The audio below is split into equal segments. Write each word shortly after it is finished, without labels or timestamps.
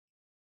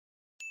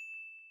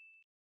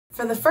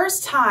For the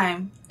first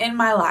time in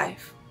my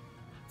life,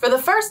 for the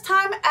first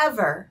time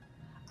ever,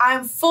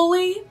 I'm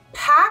fully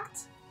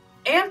packed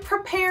and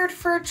prepared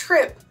for a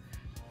trip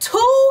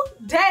 2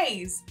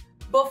 days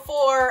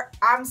before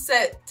I'm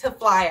set to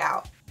fly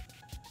out.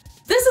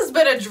 This has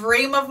been a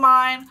dream of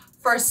mine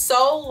for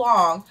so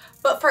long,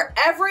 but for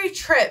every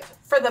trip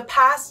for the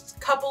past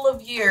couple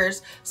of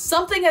years,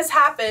 something has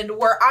happened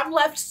where I'm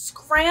left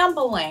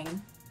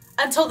scrambling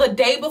until the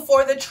day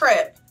before the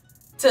trip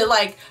to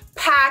like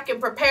pack and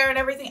prepare and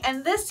everything.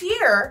 And this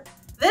year,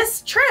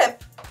 this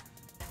trip,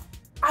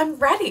 I'm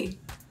ready.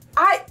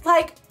 I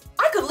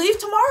could leave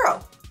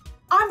tomorrow.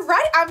 I'm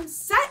ready, I'm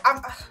set,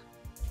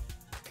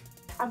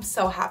 I'm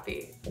so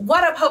happy.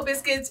 What up, Hope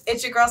Biscuits?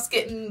 It's your girl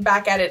Skitten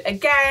back at it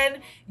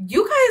again.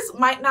 You guys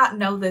might not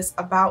know this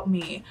about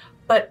me,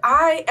 but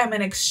I am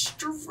an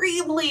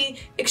extremely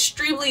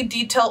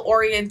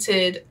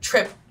detail-oriented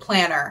trip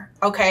planner,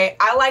 okay?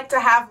 I like to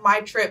have my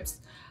trips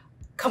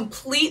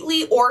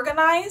completely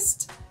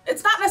organized.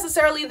 It's not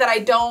necessarily that I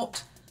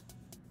don't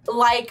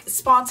like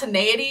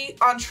spontaneity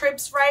on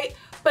trips, right?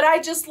 But I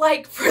just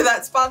like for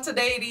that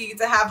spontaneity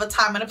to have a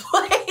time and a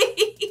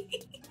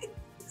place.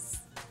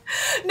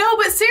 No,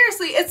 but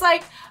seriously, it's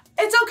like,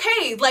 it's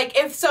okay. Like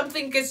if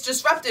something gets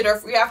disrupted or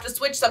if we have to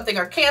switch something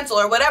or cancel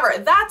or whatever,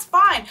 that's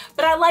fine.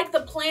 But I like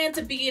the plan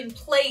to be in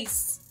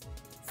place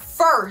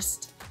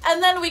first.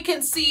 And then we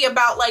can see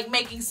about like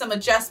making some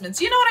adjustments.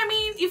 You know what I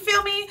mean? You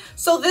feel me?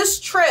 So this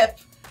trip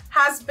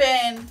has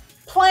been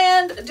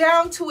planned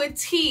down to a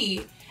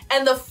T.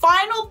 And the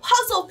final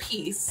puzzle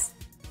piece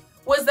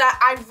was that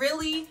I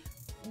really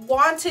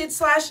wanted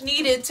 /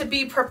 needed to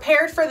be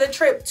prepared for the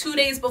trip 2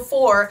 days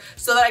before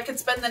so that I could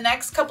spend the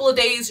next couple of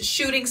days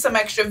shooting some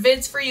extra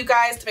vids for you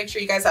guys to make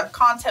sure you guys have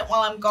content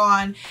while I'm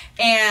gone,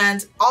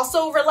 and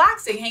also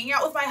relaxing, hanging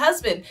out with my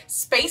husband.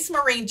 Space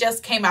Marine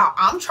just came out.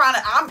 I'm trying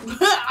to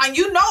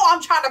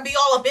be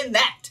all up in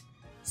that.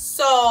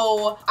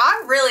 So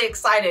I'm really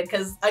excited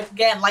because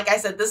again, like I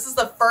said, this is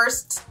the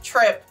first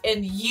trip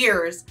in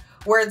years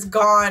where it's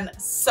gone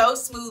so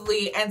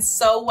smoothly and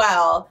so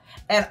well,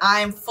 and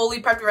I'm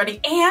fully prepped and ready.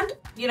 And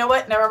you know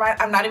what? Never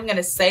mind. I'm not even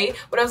gonna say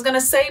what I was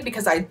gonna say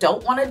because I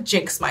don't want to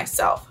jinx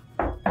myself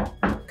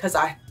because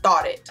I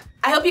thought it.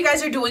 I hope you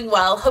guys are doing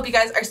well. Hope you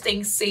guys are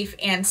staying safe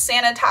and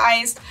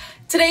sanitized.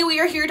 Today we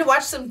are here to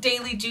watch some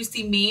daily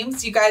juicy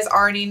memes. You guys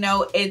already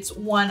know it's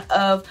one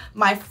of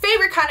my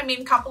favorite kind of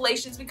meme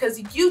compilations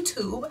because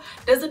YouTube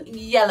doesn't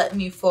yell at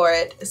me for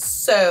it.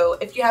 So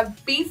if you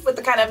have beef with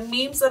the kind of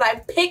memes that I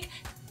pick,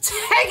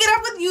 take it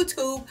up with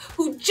YouTube,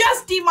 who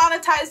just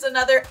demonetized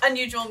another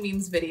unusual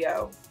memes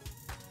video.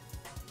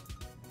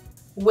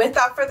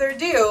 Without further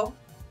ado,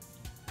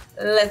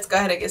 let's go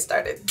ahead and get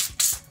started.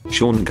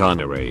 Sean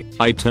Connery.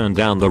 I turned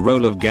down the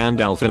role of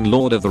Gandalf in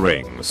Lord of the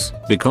Rings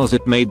because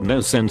it made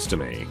no sense to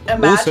me.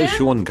 Imagine? Also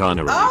Sean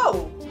Connery.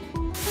 Oh.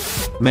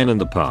 Men in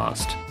the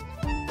past.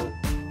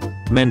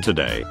 Men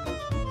today.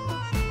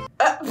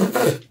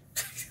 I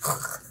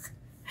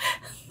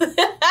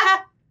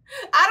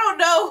don't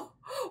know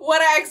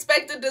what I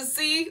expected to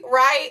see,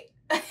 right?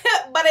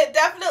 But it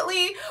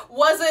definitely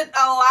wasn't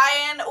a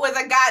lion with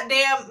a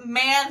goddamn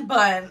man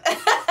bun.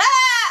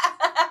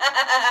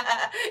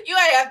 You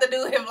ain't have to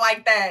do him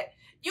like that.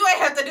 You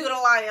ain't have to do the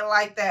lion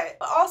like that.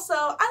 But also,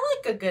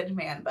 I like a good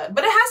man bun,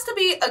 but it has to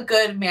be a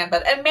good man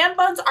bun. And man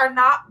buns are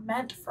not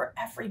meant for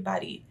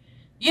everybody.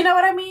 You know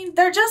what I mean?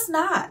 They're just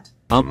not.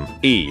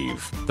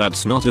 Eve,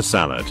 that's not a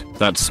salad.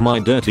 That's my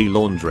dirty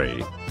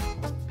laundry.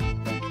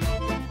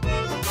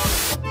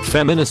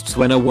 Feminists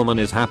when a woman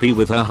is happy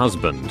with her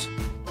husband.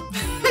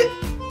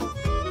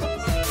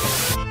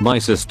 My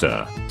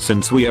sister,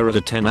 since we are at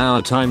a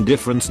 10-hour time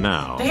difference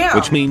now, Damn.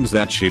 Which means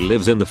that she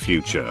lives in the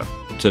future.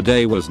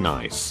 Today was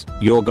nice.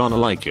 You're gonna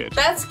like it.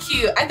 That's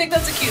cute. I think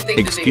that's a cute thing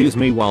to do. Excuse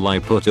me while I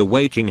put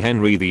away King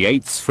Henry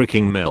VIII's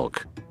freaking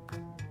milk.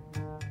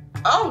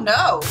 Oh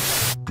no.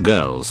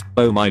 Girls,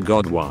 oh my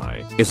god,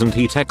 why isn't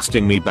he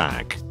texting me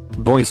back?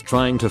 Boys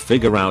trying to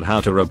figure out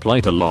how to reply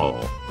to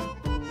lol.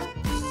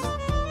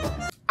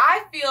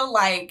 I feel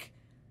like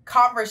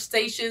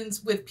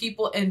conversations with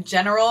people in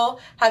general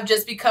have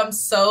just become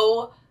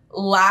so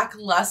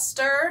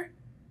lackluster.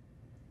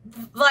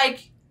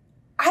 Like,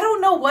 I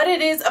don't know what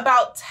it is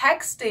about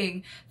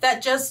texting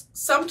that just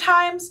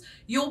sometimes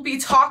you'll be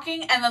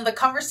talking and then the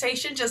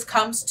conversation just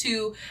comes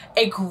to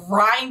a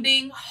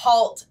grinding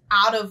halt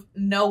out of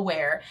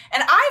nowhere.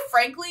 And I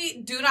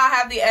frankly do not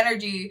have the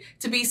energy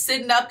to be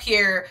sitting up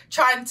here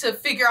trying to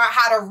figure out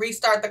how to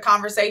restart the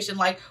conversation.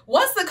 Like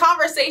once the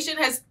conversation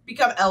has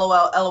become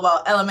LOL,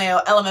 LOL,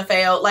 LMAO,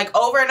 LMFAO, like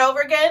over and over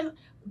again,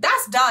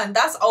 that's done.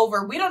 That's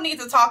over. We don't need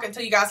to talk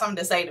until you got something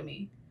to say to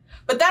me.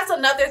 But that's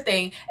another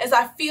thing, is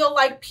I feel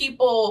like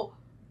people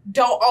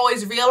don't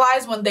always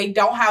realize when they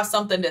don't have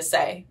something to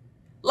say.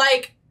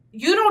 Like,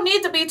 you don't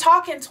need to be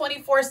talking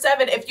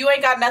 24/7 if you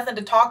ain't got nothing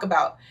to talk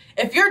about.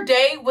 If your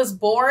day was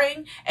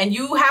boring and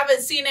you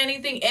haven't seen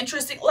anything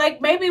interesting, like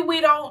maybe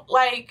we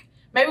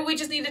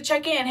just need to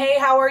check in. Hey,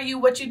 how are you?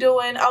 What you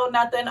doing? Oh,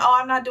 nothing. Oh,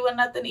 I'm not doing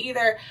nothing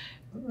either.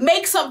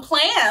 make some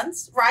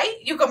plans, right?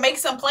 You can make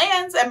some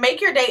plans and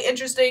make your day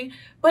interesting.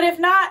 But if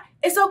not,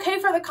 it's okay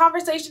for the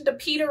conversation to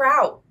peter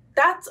out.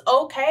 That's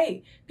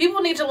okay.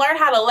 People need to learn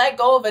how to let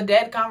go of a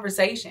dead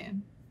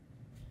conversation.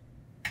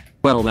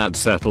 Well, that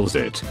settles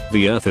it.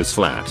 The earth is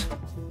flat.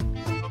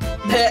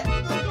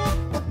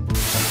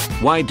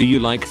 Why do you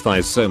like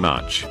thighs so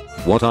much?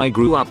 What I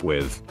grew up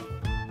with.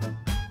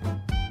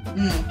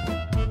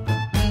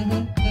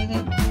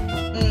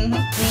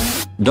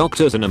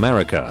 Doctors in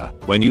America,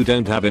 when you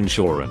don't have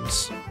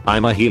insurance.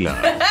 I'm a healer,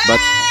 but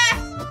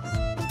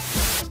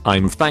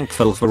I'm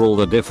thankful for all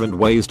the different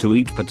ways to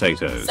eat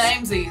potatoes.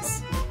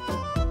 Samesies.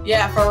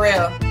 Yeah, for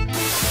real.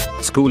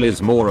 School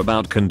is more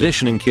about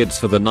conditioning kids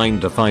for the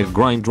 9-to-5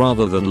 grind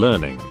rather than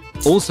learning.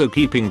 Also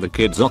keeping the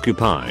kids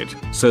occupied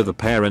so the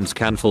parents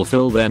can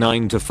fulfill their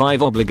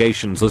 9-to-5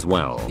 obligations as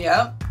well.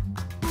 Yep.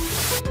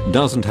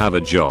 Doesn't have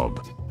a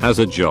job. Has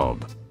a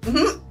job.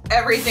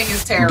 Everything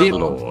is terrible. Dear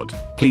Lord,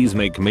 please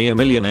make me a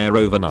millionaire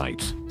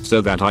overnight so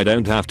that I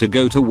don't have to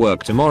go to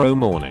work tomorrow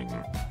morning.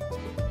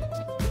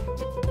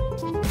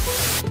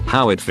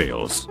 How it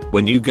feels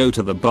when you go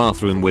to the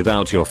bathroom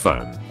without your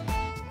phone.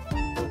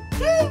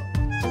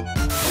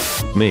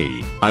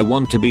 Me, I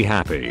want to be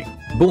happy.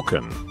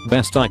 Bookin',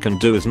 best I can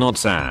do is not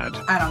sad.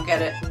 I don't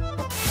get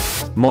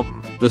it.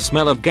 Mom, the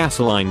smell of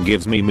gasoline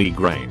gives me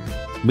migraine.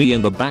 Me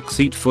in the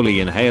backseat fully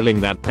inhaling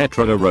that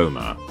petrol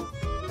aroma.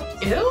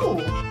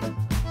 Ew.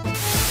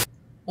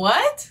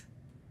 What?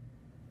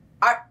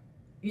 Are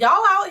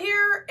y'all out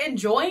here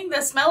enjoying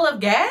the smell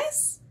of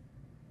gas?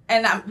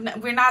 And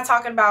we're not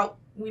talking about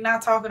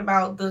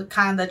the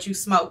kind that you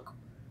smoke.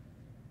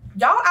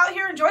 Y'all out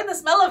here enjoying the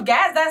smell of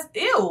gas? That's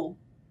ew.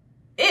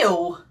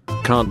 Ew.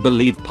 Can't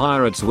believe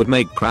pirates would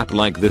make crap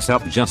like this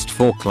up just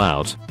for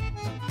clout.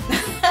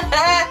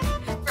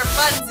 For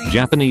funsies.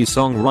 Japanese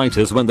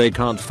songwriters when they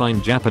can't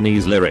find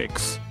Japanese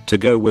lyrics to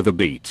go with a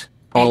beat.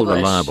 All English.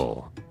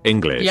 reliable.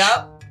 English.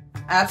 Yep.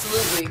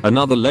 Absolutely.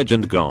 Another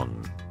legend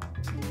gone.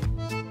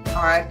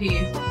 R.I.P.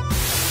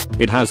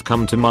 It has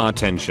come to my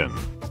attention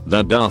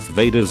that Darth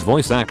Vader's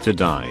voice actor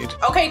died.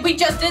 Okay, we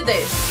just did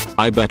this.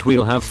 I bet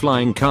we'll have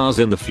flying cars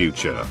in the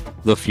future.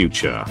 The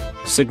future.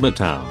 Sigma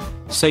Town.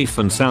 Safe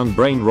and sound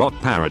brain rot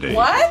parody.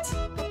 What?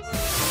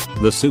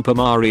 The Super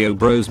Mario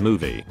Bros.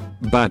 Movie.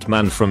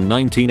 Batman from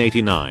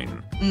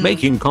 1989.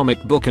 Making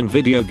comic book and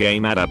video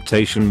game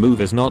adaptation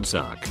movies not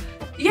suck.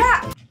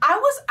 Yeah, I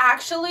was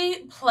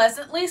actually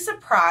pleasantly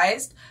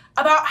surprised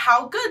about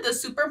how good the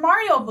Super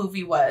Mario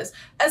movie was.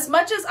 As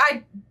much as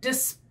I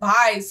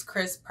despise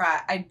Chris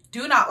Pratt, I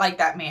do not like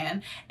that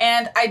man,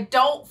 and I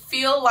don't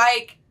feel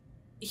like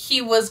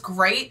he was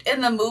great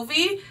in the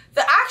movie.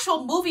 The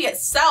actual movie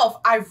itself,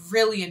 I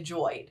really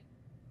enjoyed.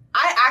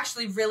 I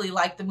actually really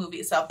liked the movie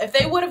itself. If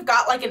they would have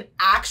got like an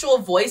actual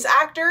voice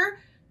actor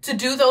to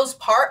do those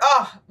parts,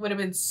 oh, it would have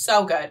been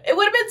so good. It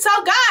would have been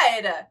so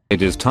good.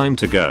 It is time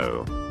to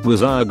go.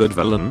 Was I a good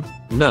villain?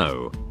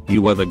 No.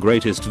 You were the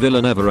greatest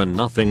villain ever and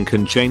nothing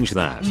can change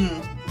that.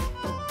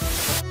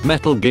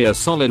 Metal Gear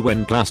Solid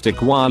when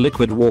plastic wire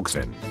liquid walks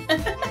in.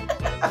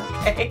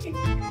 Okay.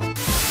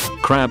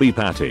 Krabby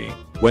Patty.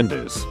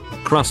 Wendy's.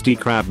 Krusty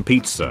Krab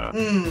Pizza.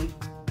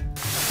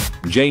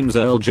 James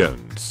Earl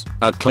Jones,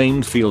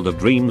 acclaimed Field of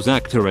Dreams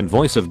actor and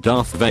voice of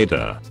Darth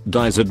Vader,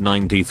 dies at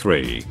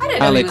 93. I didn't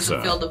know he was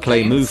in Field Alexa, of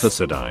play Dreams.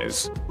 Mufasa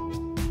dies.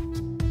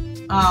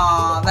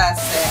 Aw,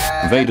 that's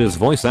sad. Vader's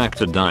voice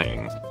actor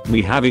dying.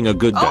 Me having a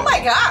good day. Oh my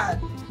god.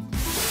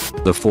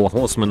 The Four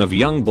Horsemen of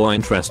Young Boy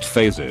Interest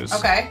Phases.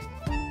 Okay.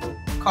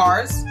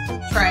 Cars,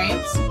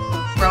 trains,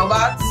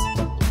 robots.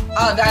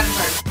 Oh,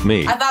 dinosaurs.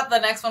 Me. I thought the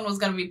next one was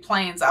gonna be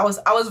planes. I was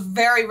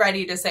very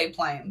ready to say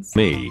planes.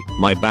 Me.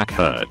 My back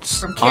hurts.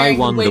 From I carrying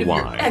the weight wonder of your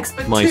why.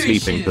 My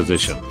sleeping expectations.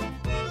 position.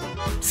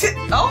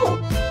 Oh,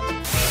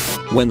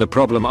 When the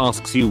problem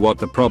asks you what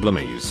the problem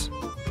is.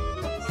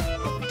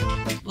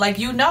 like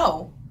you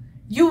know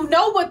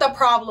what the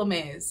problem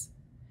is.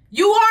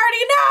 You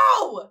already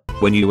know.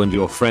 When you and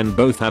your friend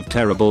both have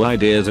terrible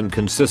ideas and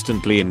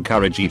consistently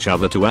encourage each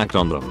other to act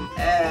on them.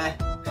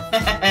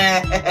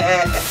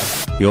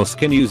 Your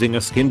skin using a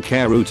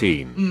skincare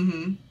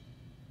routine.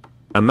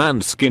 A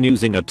man's skin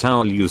using a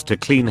towel used to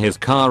clean his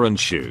car and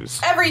shoes.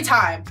 Every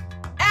time.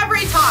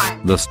 Every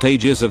time. The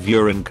stages of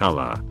urine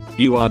color.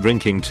 You are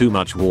drinking too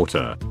much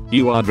water.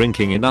 You are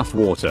drinking enough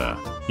water.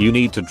 You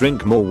need to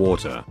drink more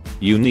water.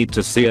 You need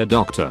to see a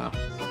doctor.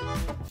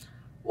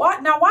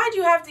 What? Now, why'd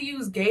you have to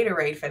use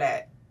Gatorade for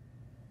that?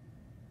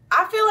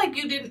 I feel like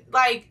you didn't,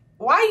 like,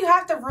 why you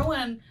have to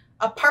ruin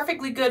a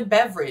perfectly good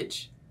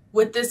beverage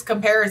with this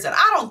comparison?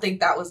 I don't think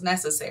that was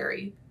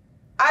necessary.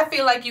 I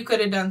feel like you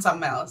could have done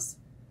something else.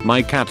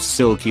 My cat's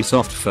silky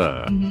soft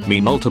fur. Me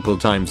multiple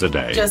times a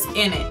day. Just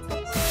in it.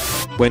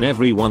 When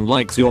everyone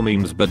likes your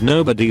memes but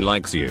nobody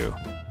likes you.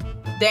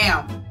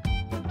 Damn.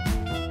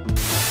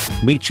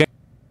 Me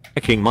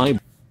checking my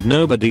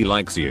nobody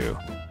likes you.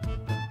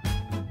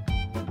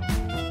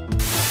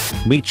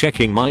 Me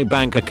checking my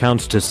bank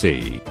account to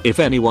see if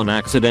anyone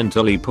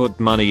accidentally put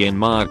money in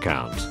my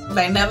account.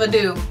 They never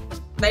do.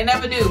 They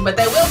never do, but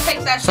they will take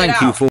that shit Thank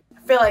out. you for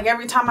feel like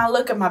every time I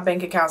look at my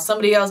bank account,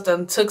 somebody else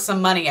done took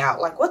some money out.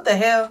 Like, what the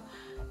hell?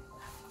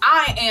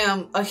 I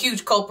am a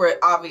huge culprit,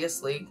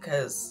 obviously,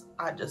 because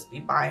I just be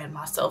buying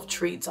myself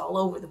treats all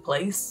over the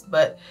place.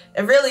 But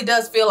it really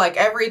does feel like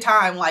every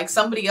time, like,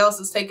 somebody else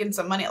is taking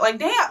some money. Like,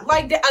 damn,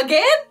 like,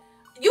 again?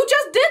 You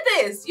just did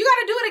this. You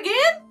gotta do it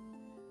again?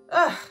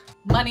 Ugh.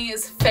 Money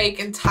is fake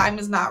and time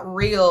is not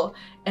real.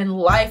 And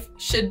life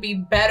should be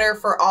better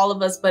for all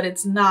of us, but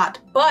it's not.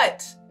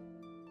 But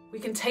we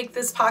can take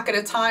this pocket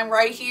of time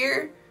right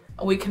here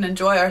and we can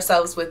enjoy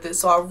ourselves with it.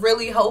 So I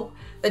really hope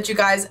that you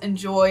guys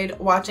enjoyed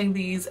watching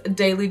these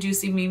daily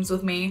juicy memes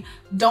with me.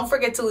 Don't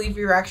forget to leave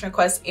your reaction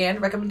requests and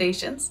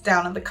recommendations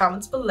down in the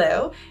comments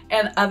below.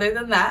 And other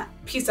than that,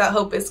 peace out,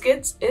 Hope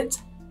Biscuits.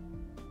 It's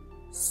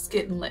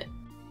Skittin' Lit.